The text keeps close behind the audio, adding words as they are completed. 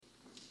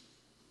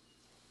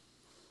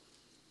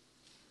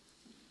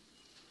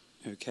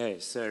Okay,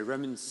 so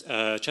Romans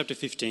chapter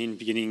 15,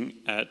 beginning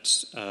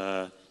at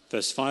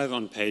verse 5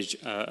 on page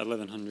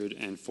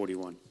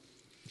 1141.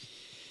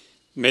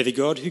 May the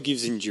God who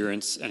gives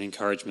endurance and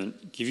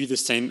encouragement give you the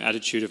same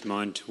attitude of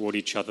mind toward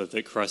each other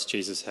that Christ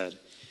Jesus had,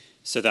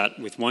 so that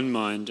with one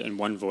mind and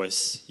one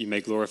voice you may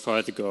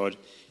glorify the God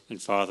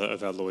and Father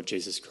of our Lord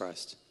Jesus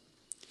Christ.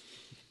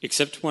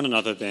 Accept one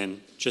another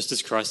then, just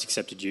as Christ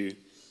accepted you,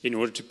 in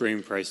order to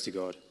bring praise to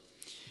God.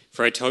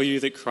 For I tell you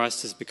that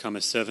Christ has become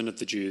a servant of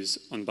the Jews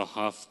on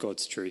behalf of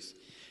God's truth,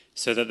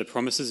 so that the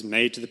promises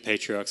made to the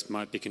patriarchs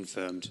might be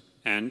confirmed,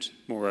 and,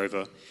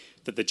 moreover,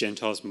 that the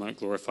Gentiles might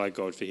glorify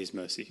God for his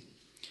mercy.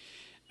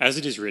 As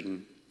it is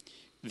written,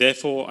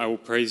 "Therefore I will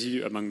praise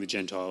you among the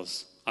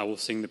Gentiles, I will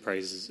sing the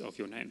praises of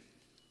your name."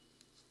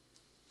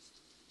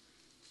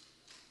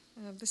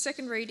 The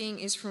second reading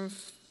is from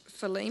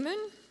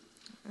Philemon,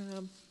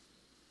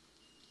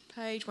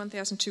 page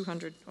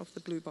 1200 of the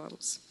Blue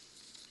Bibles.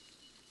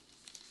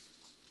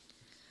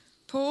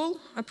 Paul,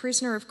 a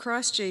prisoner of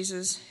Christ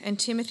Jesus, and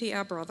Timothy,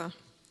 our brother,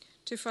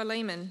 to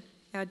Philemon,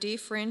 our dear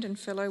friend and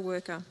fellow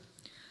worker,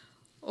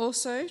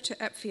 also to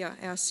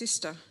Apphia, our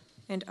sister,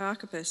 and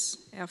Archippus,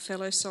 our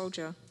fellow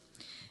soldier,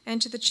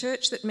 and to the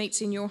church that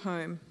meets in your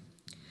home.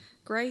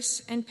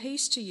 Grace and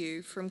peace to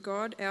you from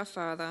God our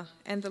Father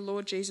and the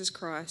Lord Jesus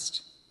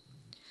Christ.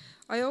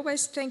 I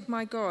always thank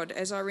my God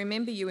as I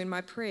remember you in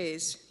my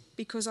prayers,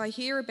 because I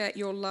hear about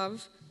your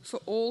love for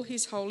all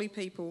his holy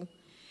people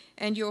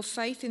and your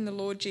faith in the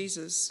Lord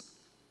Jesus.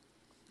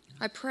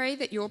 I pray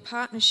that your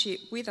partnership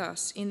with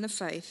us in the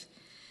faith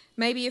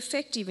may be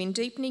effective in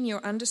deepening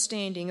your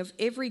understanding of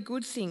every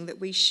good thing that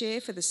we share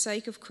for the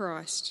sake of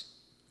Christ.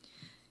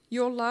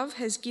 Your love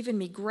has given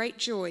me great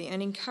joy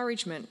and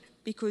encouragement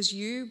because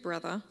you,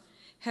 brother,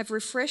 have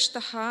refreshed the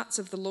hearts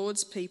of the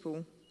Lord's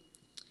people.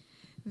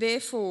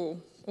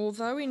 Therefore,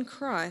 although in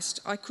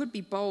Christ I could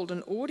be bold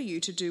and order you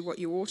to do what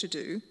you ought to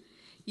do,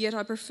 yet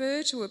I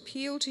prefer to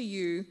appeal to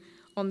you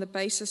on the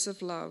basis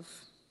of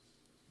love.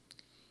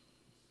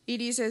 It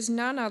is as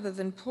none other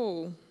than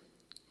Paul,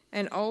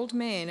 an old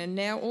man and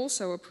now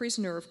also a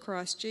prisoner of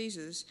Christ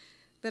Jesus,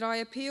 that I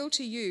appeal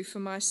to you for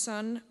my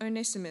son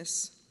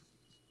Onesimus,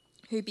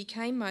 who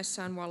became my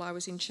son while I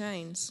was in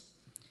chains.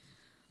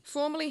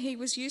 Formerly he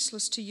was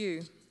useless to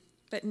you,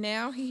 but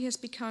now he has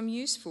become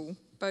useful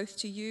both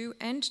to you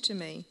and to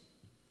me.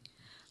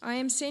 I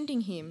am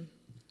sending him,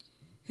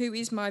 who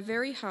is my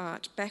very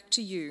heart, back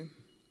to you.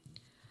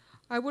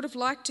 I would have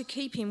liked to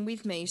keep him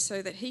with me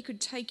so that he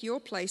could take your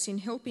place in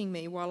helping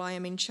me while I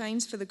am in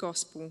chains for the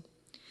gospel.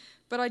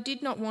 But I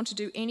did not want to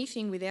do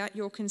anything without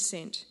your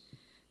consent,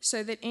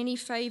 so that any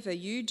favour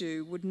you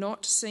do would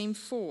not seem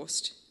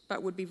forced,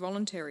 but would be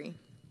voluntary.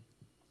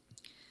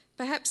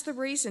 Perhaps the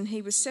reason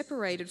he was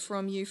separated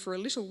from you for a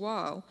little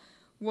while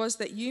was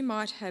that you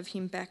might have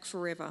him back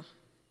forever,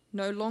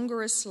 no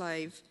longer a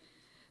slave,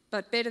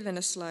 but better than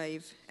a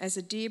slave, as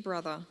a dear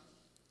brother.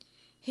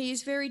 He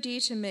is very dear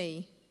to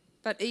me,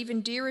 but even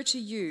dearer to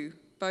you,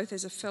 both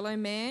as a fellow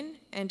man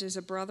and as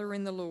a brother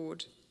in the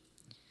Lord.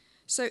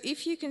 So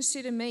if you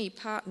consider me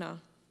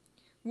partner,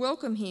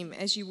 welcome him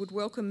as you would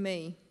welcome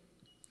me.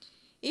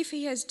 If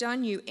he has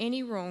done you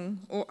any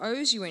wrong or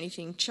owes you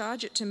anything,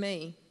 charge it to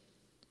me.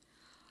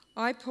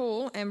 I,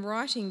 Paul, am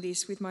writing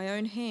this with my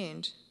own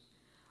hand.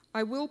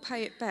 I will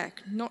pay it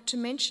back, not to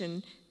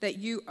mention that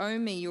you owe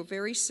me your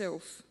very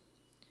self.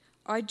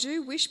 I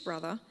do wish,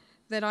 brother,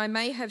 that I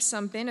may have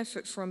some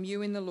benefit from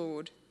you in the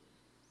Lord.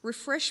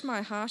 Refresh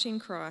my heart in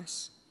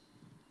Christ.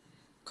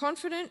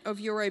 Confident of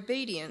your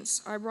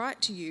obedience, I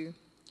write to you,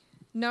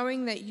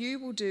 knowing that you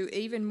will do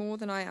even more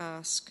than I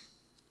ask.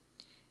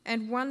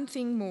 And one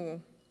thing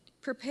more,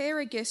 prepare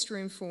a guest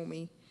room for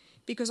me,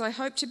 because I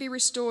hope to be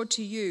restored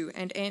to you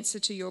and answer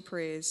to your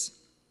prayers.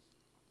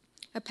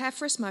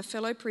 Epaphras, my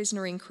fellow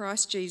prisoner in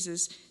Christ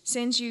Jesus,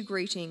 sends you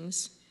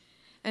greetings,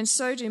 and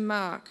so do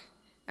Mark,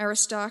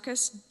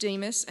 Aristarchus,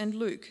 Demas, and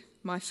Luke,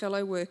 my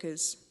fellow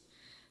workers.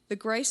 The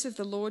grace of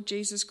the Lord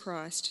Jesus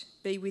Christ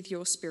be with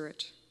your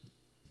spirit.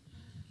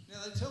 Now,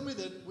 they tell me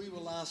that we were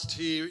last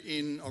here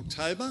in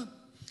October,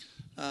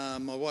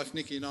 my wife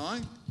Nikki and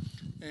I,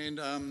 and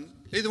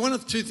either one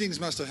of two things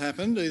must have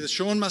happened. Either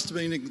Sean must have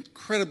been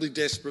incredibly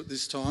desperate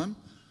this time,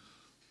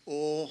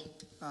 or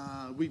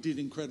we did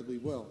incredibly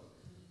well.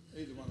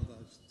 Either one of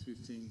those two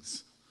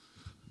things.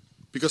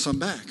 Because I'm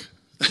back.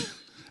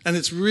 And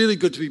it's really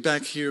good to be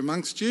back here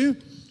amongst you.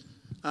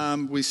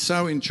 We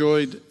so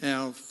enjoyed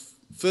our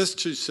first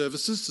two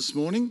services this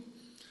morning,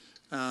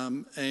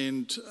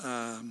 and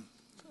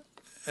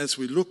as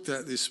we looked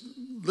at this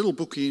little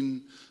book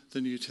in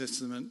the New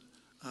Testament,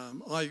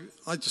 I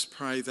just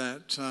pray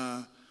that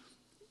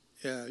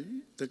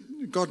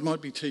that God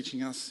might be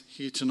teaching us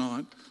here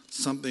tonight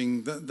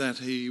something that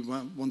he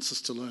wants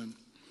us to learn.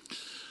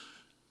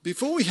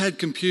 Before we had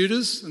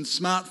computers and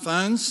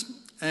smartphones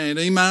and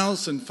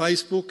emails and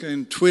Facebook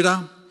and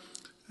Twitter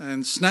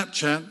and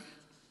Snapchat,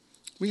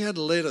 we had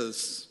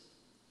letters.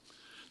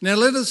 Now,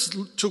 letters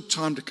took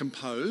time to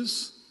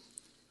compose.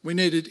 We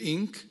needed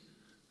ink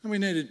and we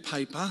needed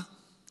paper.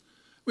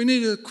 We We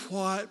need a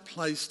quiet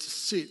place to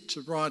sit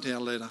to write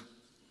our letter.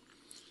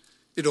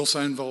 It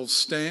also involves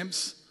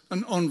stamps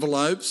and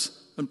envelopes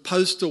and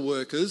postal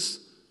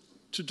workers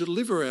to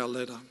deliver our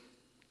letter.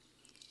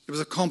 It was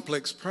a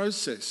complex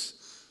process,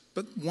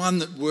 but one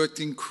that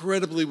worked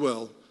incredibly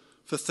well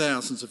for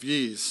thousands of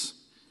years.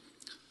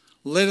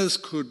 Letters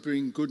could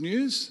bring good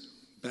news,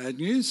 bad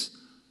news,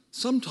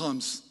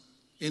 sometimes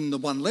in the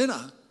one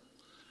letter.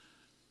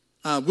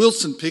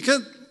 Wilson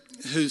Pickett,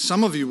 who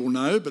some of you will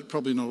know, but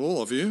probably not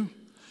all of you,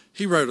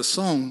 he wrote a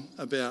song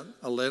about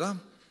a letter.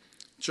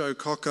 Joe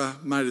Cocker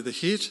made it a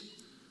hit.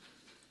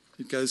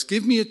 It goes,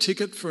 "Give me a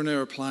ticket for an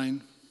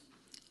aeroplane.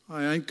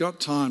 I ain't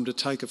got time to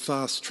take a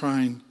fast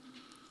train.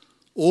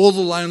 All the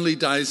lonely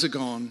days are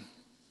gone.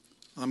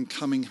 I'm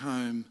coming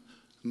home.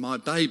 My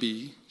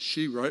baby,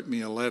 she wrote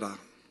me a letter."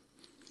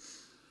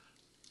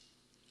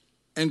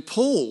 And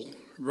Paul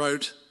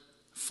wrote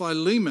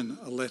Philemon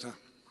a letter.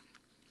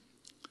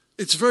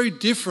 It's very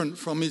different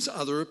from his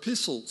other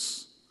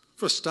epistles.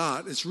 For a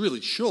start, it's really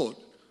short.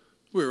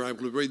 We were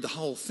able to read the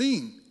whole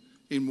thing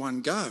in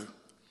one go.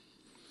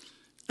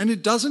 And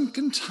it doesn't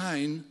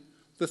contain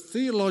the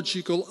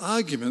theological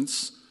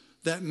arguments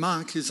that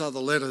mark his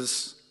other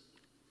letters.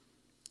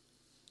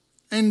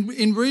 And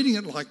in reading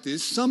it like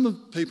this,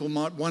 some people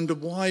might wonder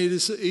why it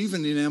is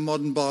even in our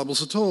modern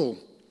Bibles at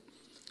all.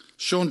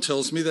 Sean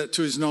tells me that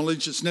to his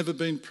knowledge it's never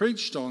been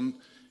preached on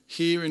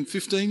here in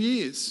 15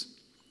 years.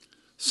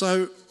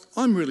 So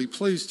I'm really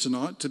pleased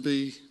tonight to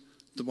be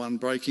the one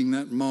breaking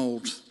that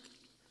mould.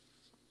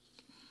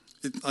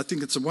 I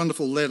think it's a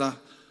wonderful letter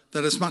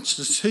that has much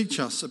to teach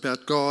us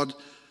about God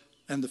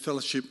and the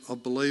fellowship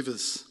of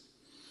believers.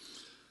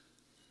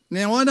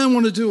 Now, I don't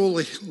want to do all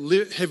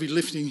the heavy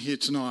lifting here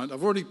tonight.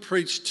 I've already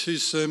preached 2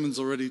 sermons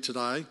already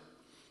today.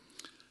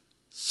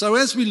 So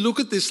as we look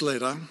at this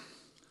letter,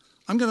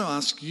 I'm going to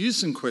ask you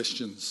some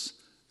questions,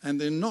 and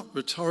they're not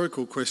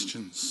rhetorical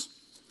questions.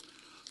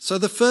 So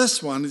the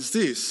first one is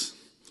this: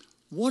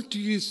 what do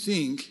you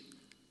think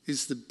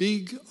is the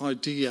big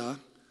idea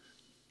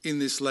in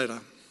this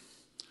letter?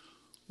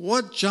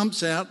 What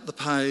jumps out the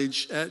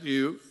page at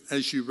you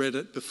as you read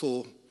it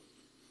before?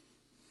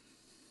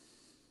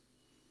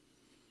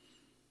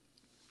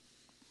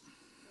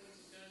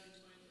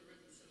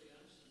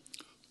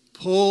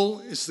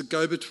 Paul is the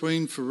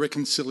go-between for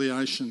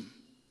reconciliation.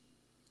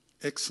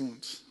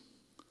 Excellent.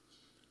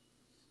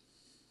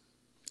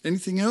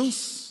 Anything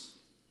else?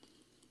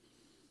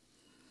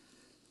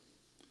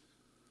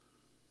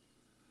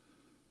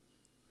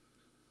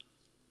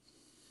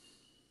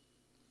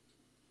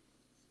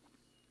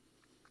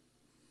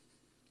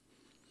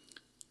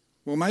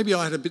 Well, maybe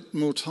I had a bit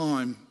more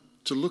time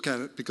to look at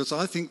it, because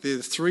I think there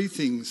are 3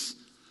 things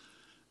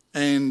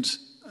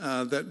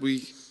that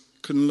we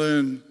can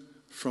learn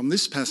from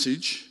this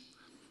passage.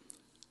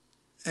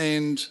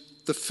 And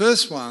the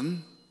first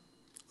one,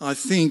 I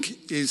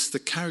think, is the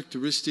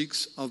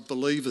characteristics of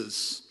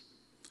believers.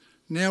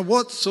 Now,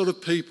 what sort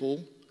of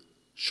people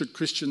should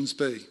Christians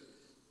be?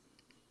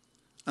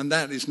 And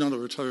that is not a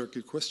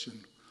rhetorical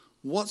question.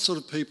 What sort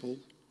of people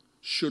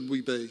should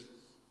we be?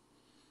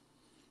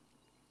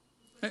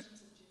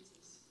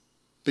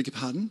 Beg your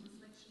pardon?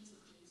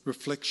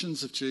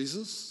 Reflections of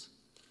Jesus.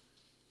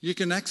 You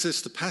can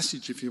access the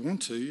passage if you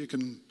want to. You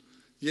can,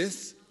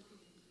 yes?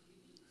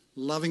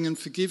 Loving and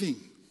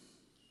forgiving.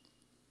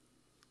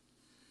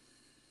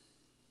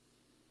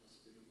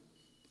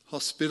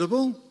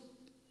 Hospitable.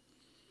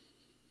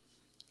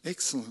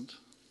 Excellent.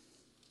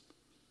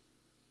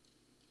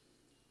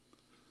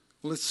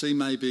 Well, let's see,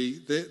 maybe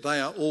they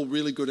are all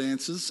really good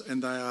answers,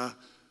 and they are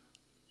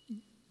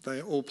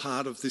all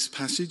part of this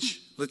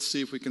passage. Let's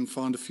see if we can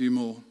find a few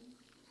more.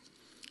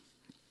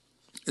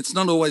 It's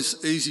not always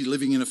easy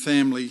living in a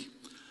family.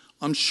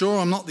 I'm sure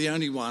I'm not the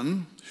only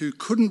one who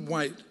couldn't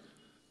wait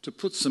to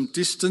put some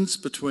distance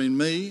between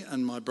me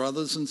and my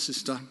brothers and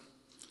sister.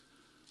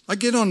 I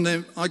get on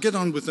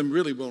with them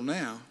really well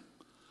now,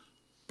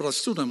 but I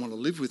still don't want to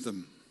live with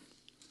them.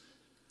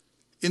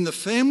 In the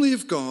family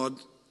of God,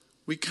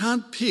 we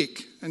can't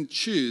pick and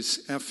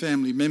choose our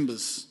family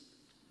members.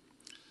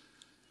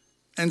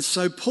 And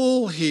so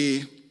Paul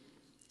here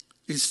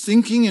is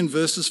thinking in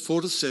verses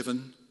 4 to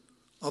 7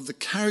 of the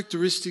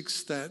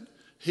characteristics that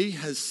he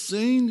has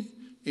seen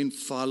in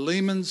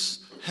Philemon's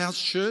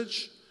house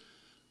church.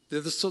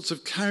 They're the sorts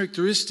of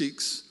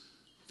characteristics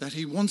that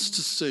he wants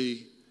to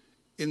see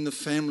in the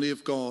family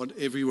of God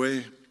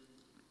everywhere.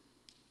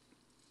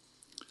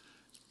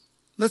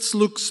 Let's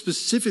look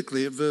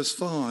specifically at verse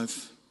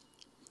 5.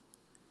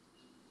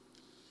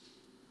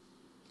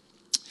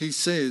 He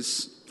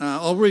says,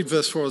 I'll read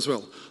verse 4 as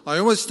well. "I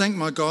always thank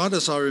my God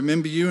as I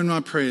remember you in my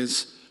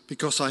prayers,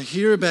 because I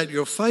hear about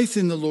your faith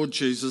in the Lord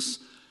Jesus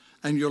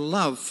and your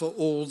love for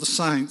all the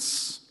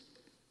saints."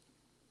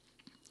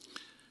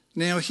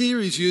 Now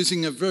here he's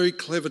using a very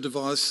clever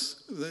device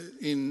that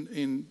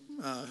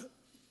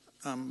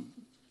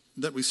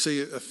we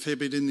see a fair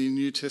bit in the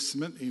New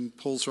Testament in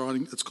Paul's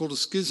writing. It's called a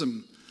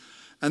schism.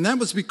 And that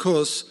was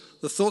because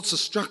the thoughts are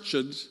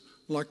structured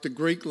like the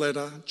Greek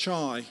letter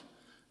chi.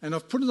 And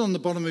I've put it on the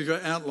bottom of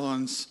your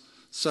outlines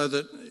so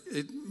that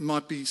it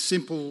might be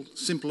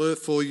simpler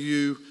for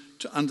you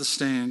to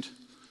understand.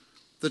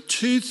 The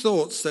two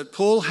thoughts that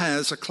Paul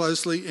has are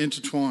closely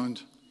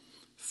intertwined.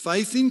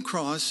 Faith in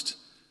Christ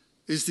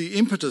is the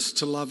impetus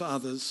to love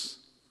others.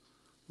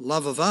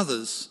 Love of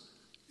others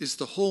is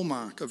the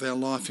hallmark of our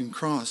life in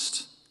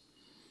Christ.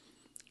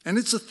 And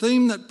it's a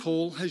theme that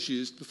Paul has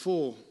used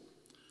before.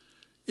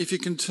 If you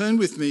can turn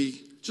with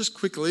me just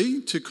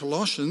quickly to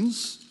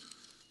Colossians,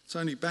 it's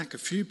only back a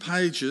few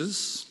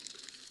pages.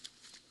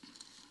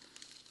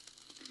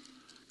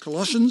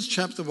 Colossians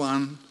chapter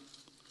 1,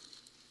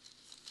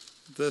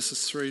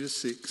 verses 3 to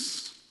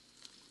 6.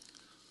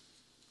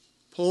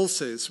 Paul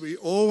says, "We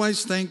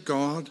always thank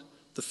God,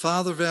 the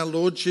Father of our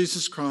Lord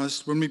Jesus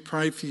Christ, when we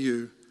pray for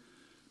you,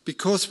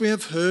 because we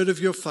have heard of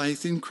your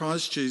faith in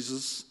Christ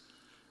Jesus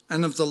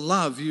and of the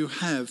love you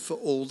have for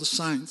all the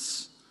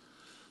saints,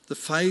 the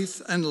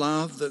faith and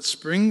love that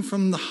spring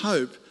from the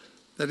hope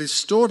that is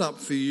stored up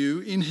for you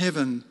in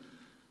heaven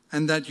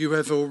and that you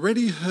have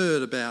already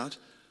heard about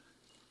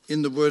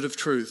in the word of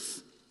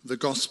truth, the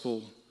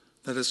gospel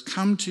that has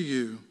come to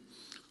you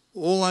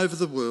all over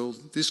the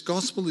world. This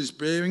gospel is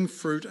bearing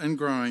fruit and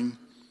growing,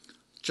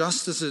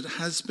 just as it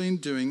has been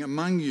doing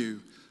among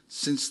you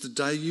since the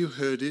day you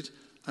heard it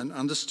and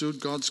understood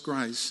God's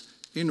grace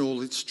in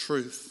all its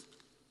truth."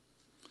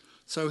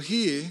 So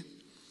here,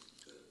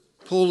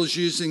 Paul is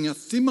using a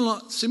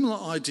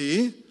similar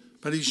idea,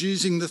 but he's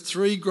using the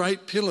three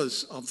great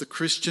pillars of the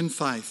Christian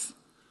faith.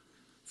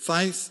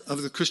 Faith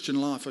of the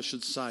Christian life, I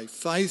should say.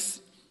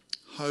 Faith,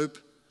 hope,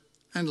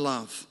 and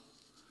love.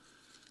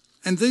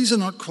 And these are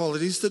not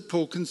qualities that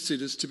Paul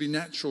considers to be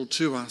natural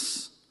to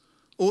us,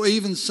 or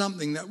even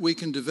something that we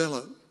can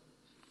develop.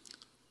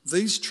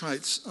 These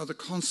traits are the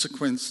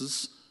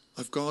consequences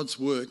of God's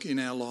work in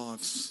our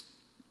lives.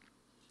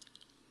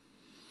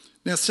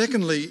 Now,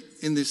 secondly,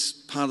 in this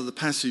part of the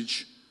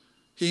passage,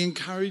 he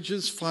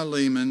encourages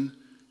Philemon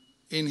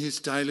in his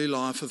daily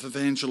life of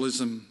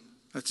evangelism.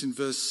 That's in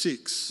verse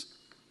 6.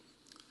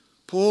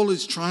 Paul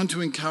is trying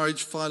to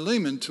encourage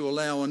Philemon to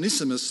allow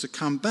Onesimus to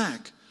come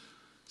back.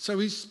 So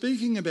he's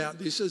speaking about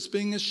this as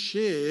being a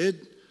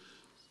shared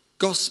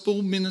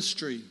gospel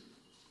ministry.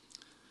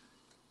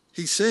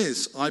 He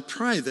says, "I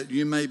pray that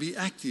you may be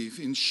active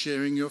in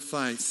sharing your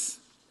faith."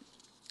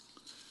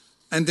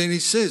 And then he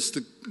says,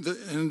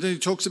 and then he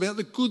talks about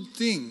the good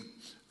thing.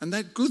 And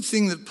that good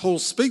thing that Paul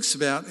speaks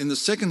about in the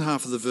second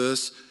half of the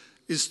verse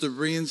is the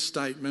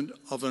reinstatement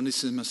of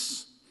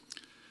Onesimus.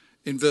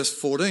 In verse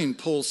 14,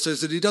 Paul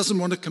says that he doesn't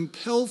want to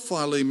compel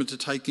Philemon to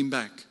take him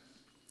back.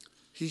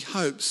 He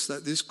hopes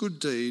that this good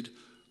deed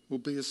will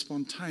be a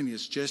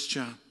spontaneous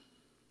gesture.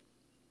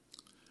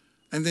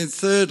 And then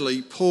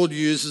thirdly, Paul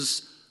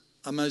uses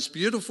a most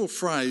beautiful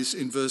phrase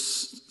in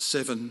verse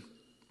 7.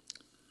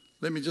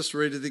 Let me just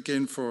read it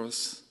again for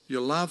us.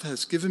 "Your love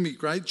has given me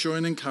great joy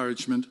and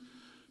encouragement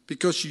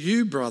because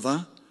you,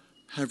 brother,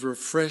 have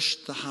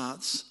refreshed the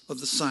hearts of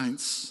the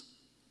saints."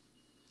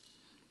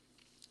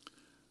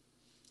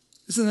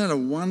 Isn't that a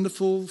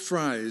wonderful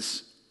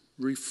phrase?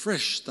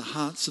 Refresh the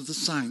hearts of the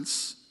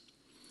saints.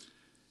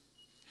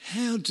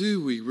 How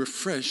do we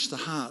refresh the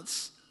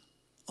hearts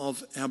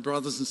of our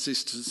brothers and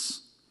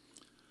sisters?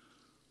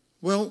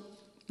 Well,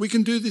 we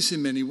can do this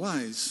in many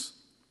ways.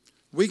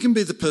 We can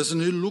be the person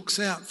who looks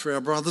out for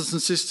our brothers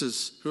and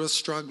sisters who are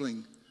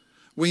struggling.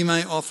 We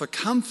may offer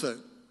comfort,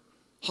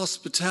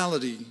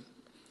 hospitality,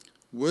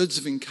 words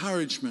of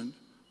encouragement,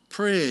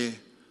 prayer,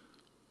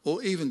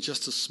 or even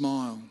just a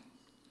smile.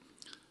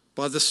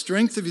 By the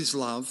strength of his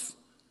love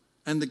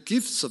and the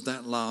gifts of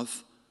that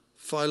love,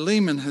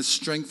 Philemon has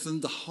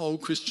strengthened the whole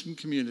Christian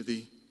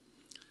community.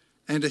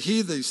 And to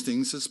hear these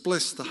things has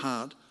blessed the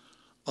heart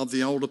of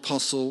the old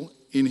apostle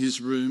in his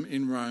room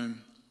in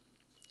Rome.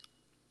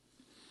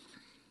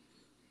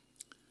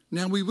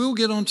 Now, we will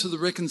get on to the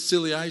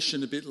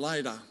reconciliation a bit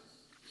later,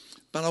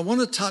 but I want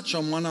to touch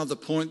on one other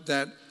point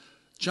that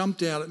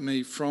jumped out at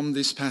me from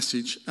this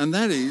passage, and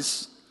that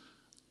is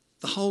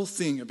the whole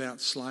thing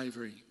about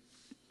slavery.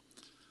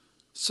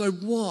 So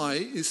why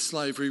is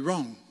slavery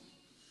wrong?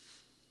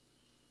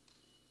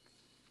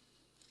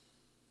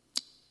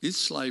 Is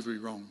slavery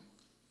wrong?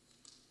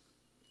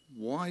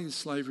 Why is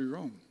slavery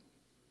wrong?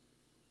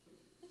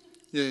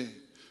 Yeah,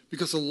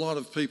 because a lot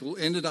of people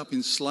ended up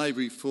in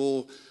slavery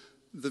for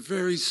the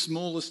very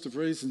smallest of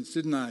reasons,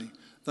 didn't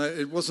they?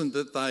 It wasn't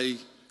that they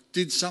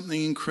did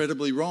something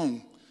incredibly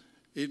wrong.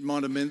 It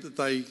might have meant that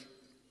they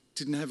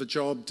didn't have a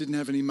job, didn't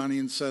have any money,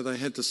 and so they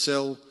had to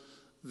sell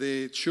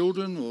their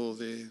children or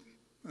their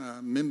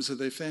members of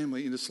their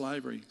family into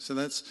slavery. So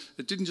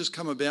it didn't just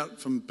come about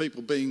from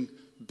people being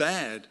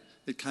bad.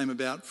 It came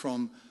about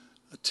from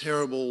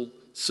terrible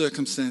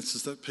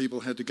circumstances that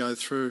people had to go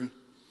through.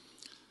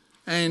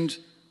 And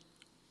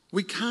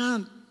we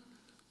can't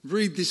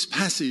read this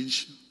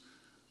passage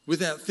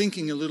without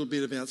thinking a little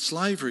bit about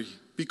slavery,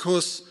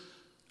 because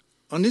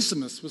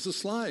Onesimus was a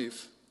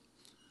slave.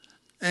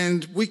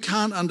 And we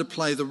can't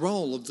underplay the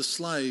role of the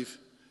slave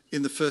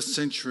in the first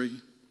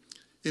century.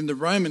 In the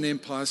Roman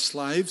Empire,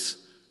 slaves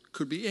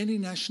could be any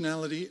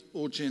nationality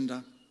or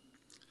gender.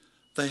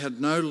 They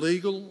had no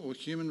legal or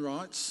human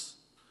rights.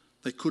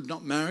 They could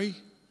not marry.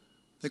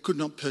 They could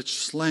not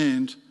purchase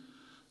land.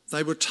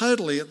 They were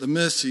totally at the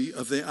mercy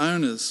of their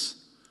owners.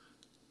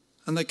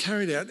 And they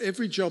carried out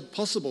every job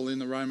possible in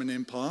the Roman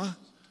Empire,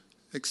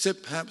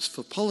 except perhaps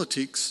for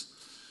politics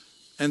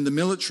and the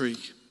military.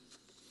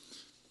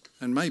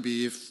 And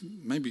maybe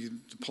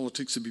the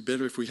politics would be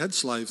better if we had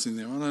slaves in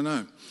there, I don't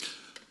know.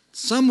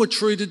 Some were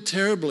treated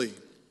terribly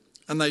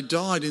and they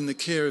died in the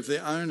care of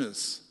their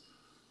owners.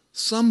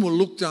 Some were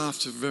looked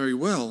after very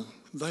well.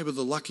 They were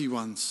the lucky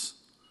ones.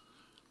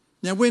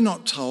 Now, we're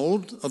not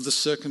told of the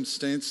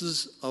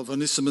circumstances of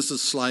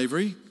Onesimus'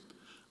 slavery,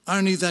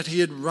 only that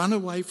he had run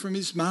away from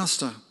his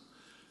master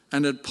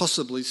and had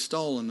possibly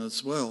stolen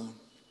as well.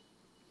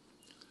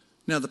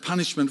 Now, the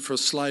punishment for a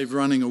slave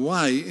running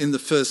away in the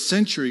first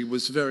century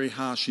was very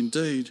harsh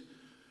indeed.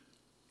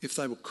 If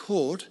they were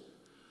caught,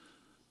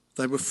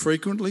 they were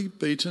frequently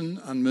beaten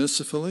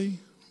unmercifully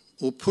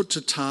or put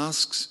to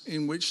tasks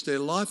in which their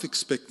life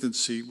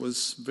expectancy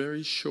was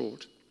very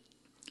short.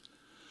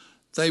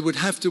 They would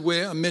have to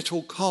wear a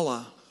metal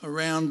collar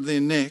around their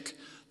neck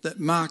that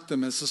marked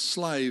them as a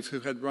slave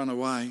who had run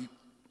away.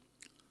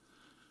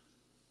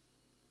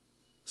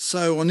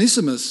 So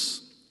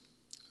Onesimus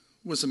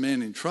was a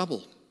man in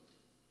trouble,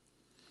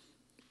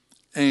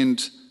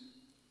 and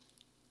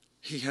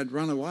he had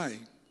run away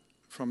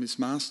from his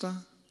master,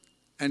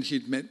 and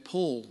he'd met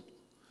Paul.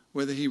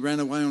 Whether he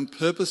ran away on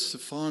purpose to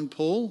find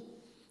Paul,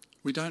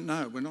 we don't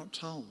know, we're not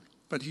told,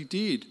 but he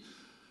did.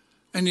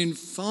 And in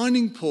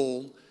finding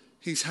Paul,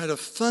 he's had a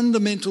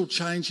fundamental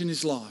change in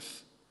his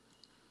life.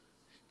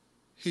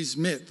 He's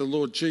met the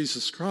Lord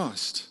Jesus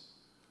Christ.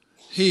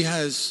 He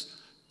has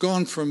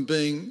gone from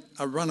being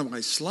a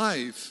runaway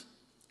slave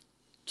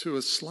to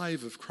a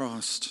slave of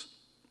Christ.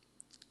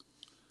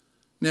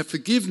 Now,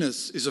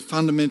 forgiveness is a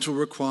fundamental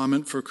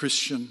requirement for a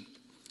Christian,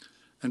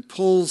 and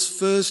Paul's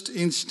first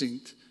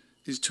instinct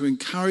is to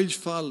encourage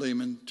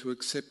Philemon to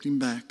accept him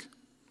back.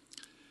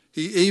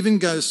 He even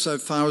goes so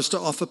far as to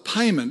offer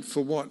payment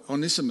for what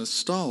Onesimus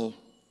stole.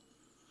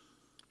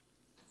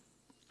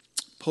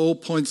 Paul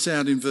points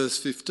out in verse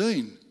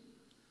 15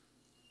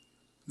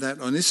 that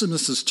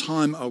Onesimus'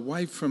 time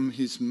away from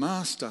his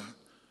master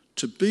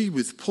to be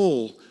with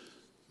Paul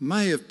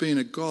may have been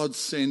a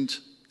God-sent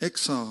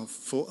exile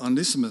for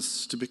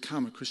Onesimus to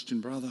become a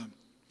Christian brother.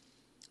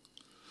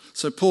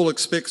 So Paul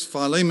expects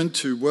Philemon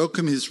to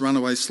welcome his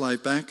runaway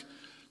slave back,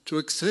 to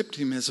accept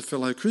him as a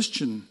fellow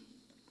Christian.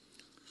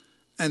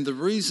 And the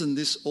reason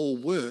this all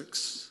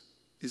works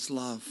is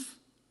love.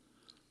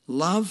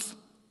 Love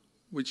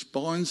which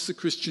binds the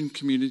Christian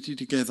community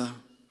together.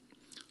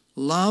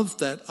 Love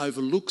that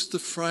overlooks the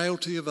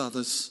frailty of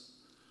others.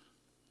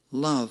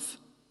 Love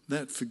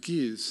that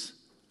forgives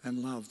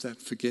and love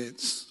that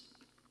forgets.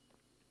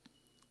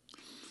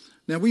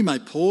 Now, we may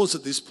pause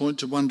at this point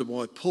to wonder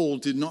why Paul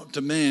did not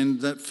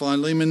demand that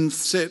Philemon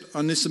set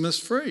Onesimus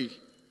free.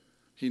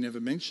 He never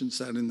mentions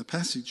that in the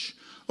passage.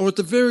 Or at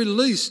the very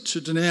least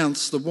to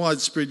denounce the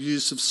widespread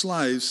use of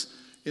slaves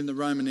in the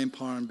Roman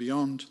Empire and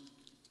beyond.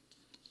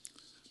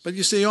 But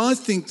you see, I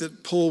think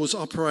that Paul was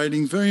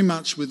operating very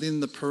much within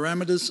the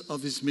parameters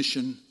of his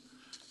mission,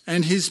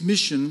 and his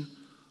mission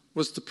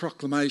was the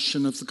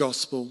proclamation of the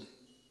gospel.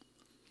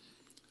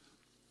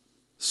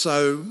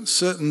 So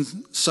certain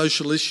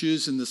social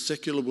issues in the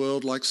secular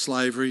world, like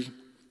slavery,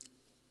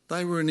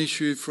 they were an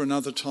issue for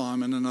another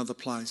time and another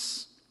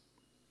place.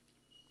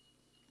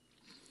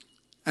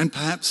 And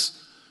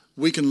perhaps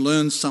we can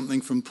learn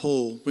something from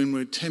Paul when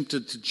we're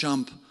tempted to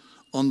jump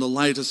on the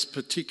latest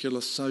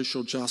particular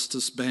social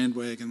justice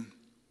bandwagon.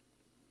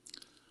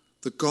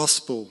 The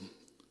gospel,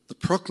 the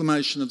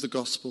proclamation of the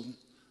gospel,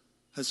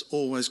 has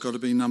always got to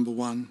be number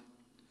one.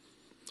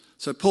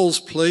 So Paul's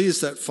plea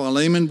is that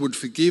Philemon would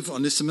forgive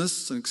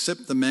Onesimus and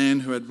accept the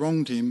man who had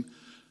wronged him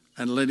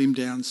and let him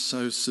down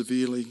so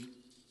severely.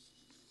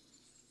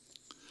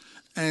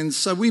 And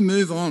so we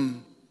move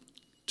on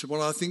to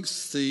what I think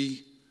is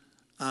the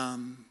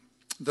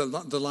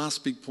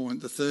last big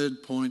point, the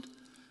third point,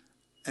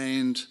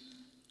 and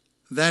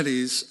that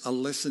is a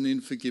lesson in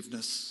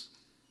forgiveness.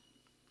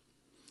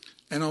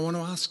 And I want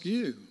to ask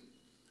you,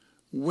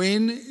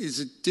 when is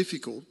it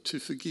difficult to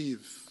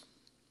forgive?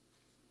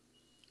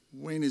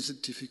 When is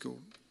it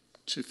difficult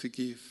to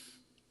forgive?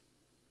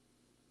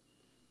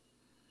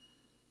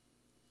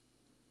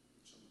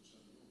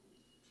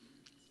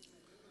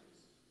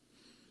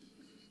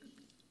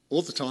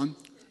 All the time.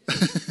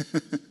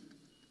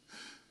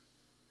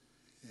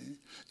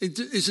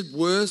 Is it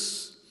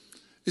worse?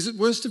 Is it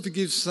worse to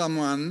forgive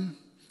someone?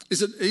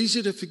 Is it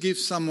easier to forgive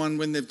someone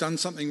when they've done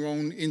something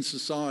wrong in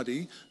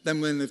society than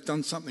when they've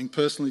done something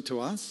personally to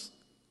us?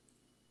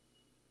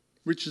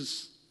 Which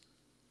is,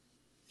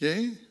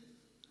 yeah?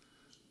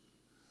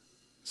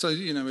 So,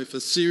 if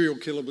a serial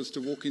killer was to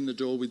walk in the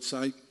door, we'd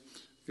say,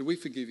 yeah, we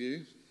forgive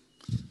you.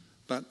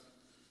 But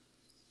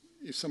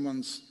if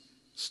someone's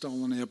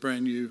stolen our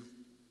brand new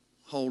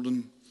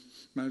Holden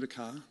motor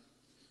car,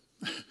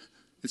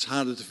 it's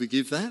harder to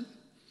forgive that.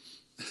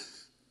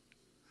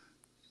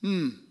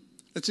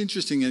 It's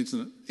interesting, isn't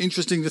it?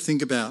 Interesting to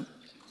think about.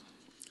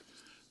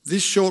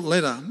 This short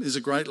letter is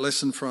a great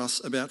lesson for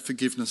us about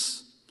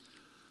forgiveness.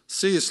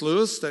 C.S.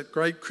 Lewis, that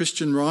great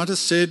Christian writer,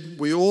 said,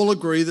 "We all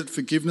agree that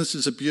forgiveness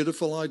is a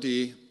beautiful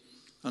idea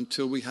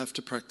until we have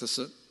to practice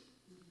it."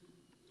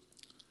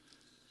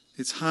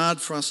 It's hard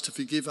for us to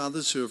forgive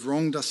others who have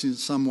wronged us in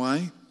some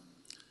way.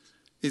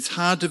 It's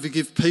hard to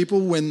forgive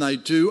people when they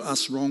do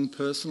us wrong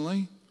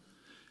personally.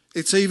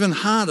 It's even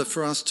harder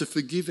for us to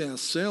forgive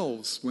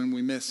ourselves when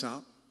we mess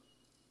up.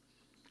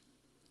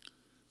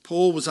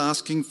 Paul was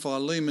asking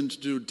Philemon to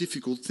do a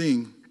difficult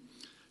thing.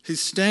 His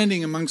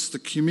standing amongst the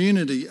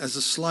community as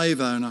a slave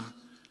owner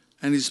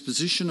and his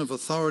position of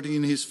authority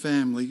in his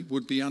family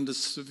would be under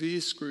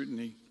severe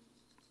scrutiny.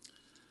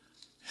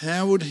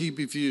 How would he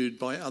be viewed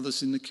by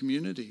others in the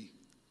community?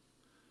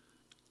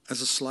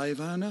 As a slave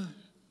owner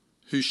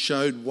who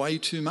showed way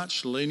too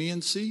much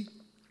leniency?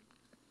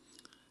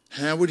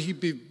 How would he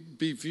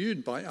be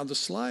viewed by other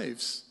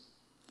slaves?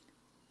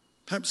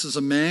 Perhaps as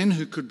a man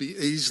who could be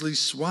easily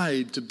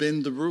swayed to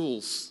bend the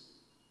rules.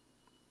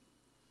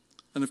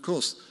 And of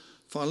course,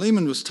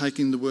 Philemon was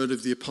taking the word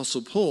of the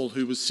Apostle Paul,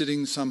 who was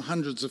sitting some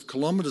hundreds of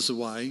kilometres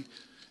away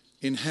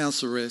in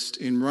house arrest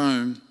in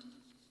Rome.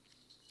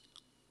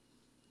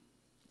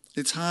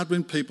 It's hard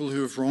when people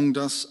who have wronged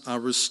us are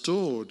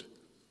restored.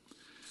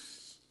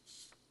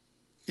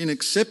 In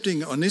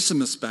accepting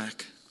Onesimus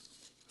back,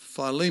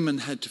 Philemon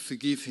had to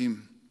forgive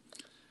him.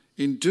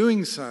 In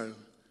doing so,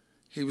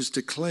 he was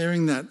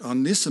declaring that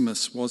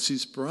Onesimus was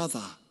his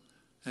brother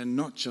and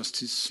not just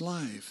his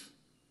slave.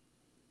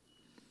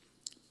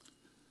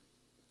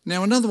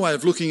 Now, another way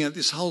of looking at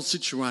this whole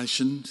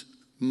situation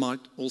might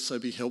also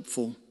be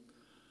helpful.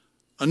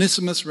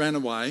 Onesimus ran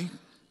away,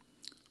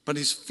 but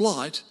his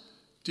flight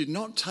did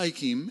not take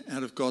him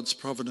out of God's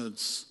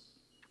providence.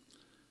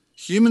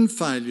 Human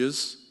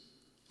failures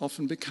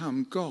often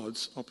become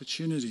God's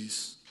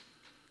opportunities.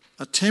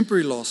 A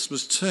temporary loss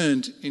was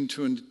turned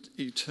into an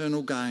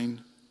eternal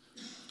gain.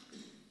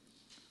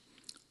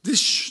 This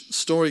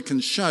story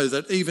can show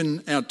that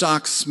even our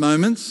darkest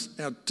moments,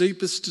 our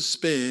deepest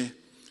despair,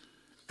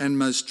 and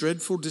most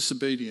dreadful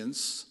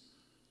disobedience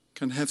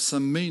can have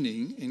some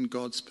meaning in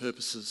God's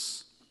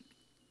purposes.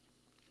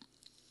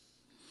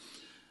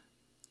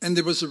 And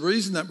there was a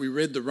reason that we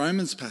read the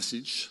Romans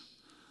passage,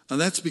 and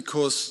that's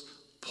because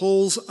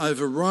Paul's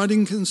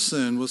overriding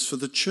concern was for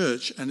the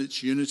church and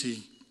its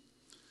unity.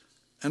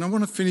 And I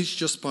want to finish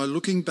just by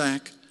looking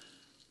back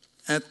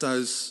at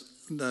those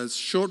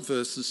short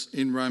verses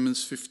in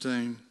Romans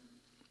 15.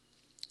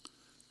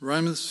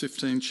 Romans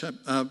 15,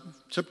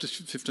 chapter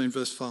 15,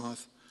 verse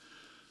 5.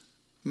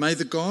 May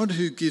the God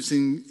who gives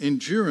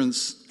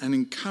endurance and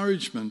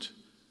encouragement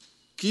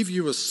give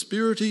you a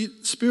spirit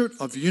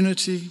of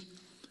unity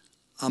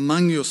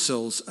among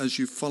yourselves as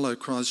you follow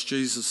Christ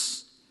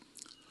Jesus,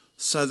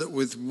 so that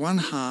with one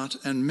heart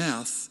and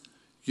mouth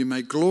you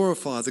may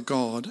glorify the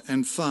God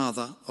and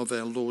Father of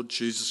our Lord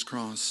Jesus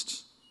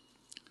Christ.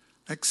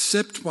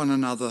 Accept one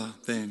another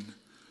then,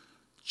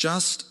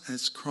 just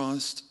as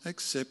Christ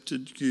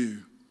accepted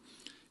you,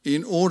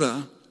 in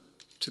order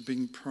to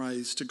bring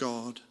praise to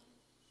God.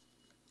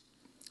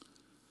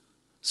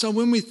 So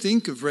when we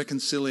think of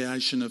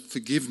reconciliation, of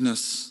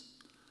forgiveness,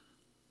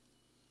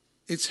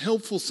 it's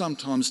helpful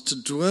sometimes to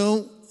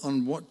dwell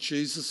on what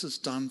Jesus has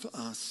done for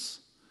us.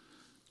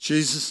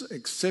 Jesus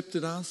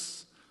accepted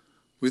us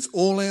with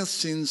all our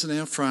sins and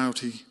our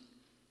frailty,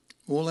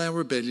 all our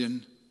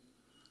rebellion,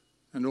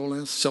 and all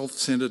our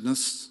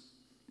self-centeredness.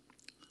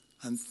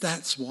 And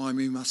that's why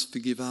we must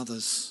forgive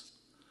others.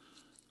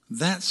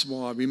 That's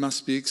why we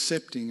must be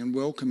accepting and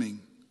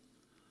welcoming,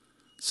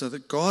 so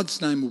that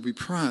God's name will be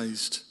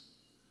praised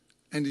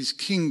and his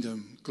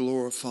kingdom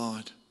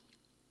glorified.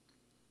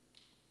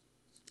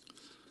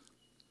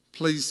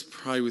 Please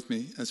pray with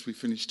me as we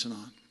finish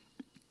tonight.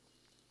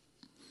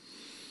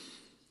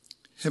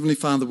 Heavenly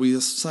Father, we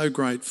are so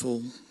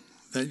grateful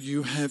that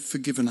you have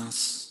forgiven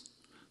us,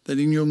 that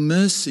in your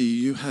mercy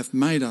you have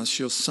made us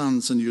your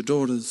sons and your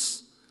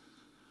daughters.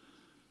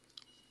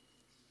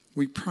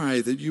 We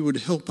pray that you would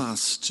help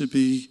us to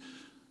be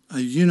a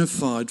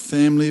unified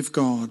family of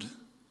God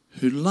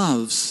who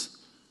loves,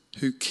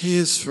 who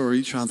cares for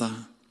each other,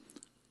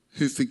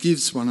 who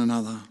forgives one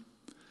another.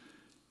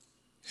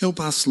 Help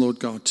us, Lord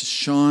God, to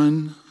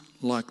shine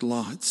like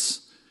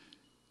lights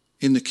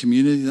in the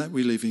community that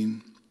we live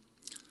in,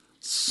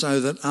 so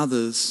that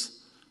others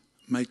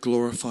may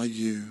glorify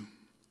you.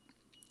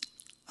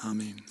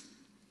 Amen.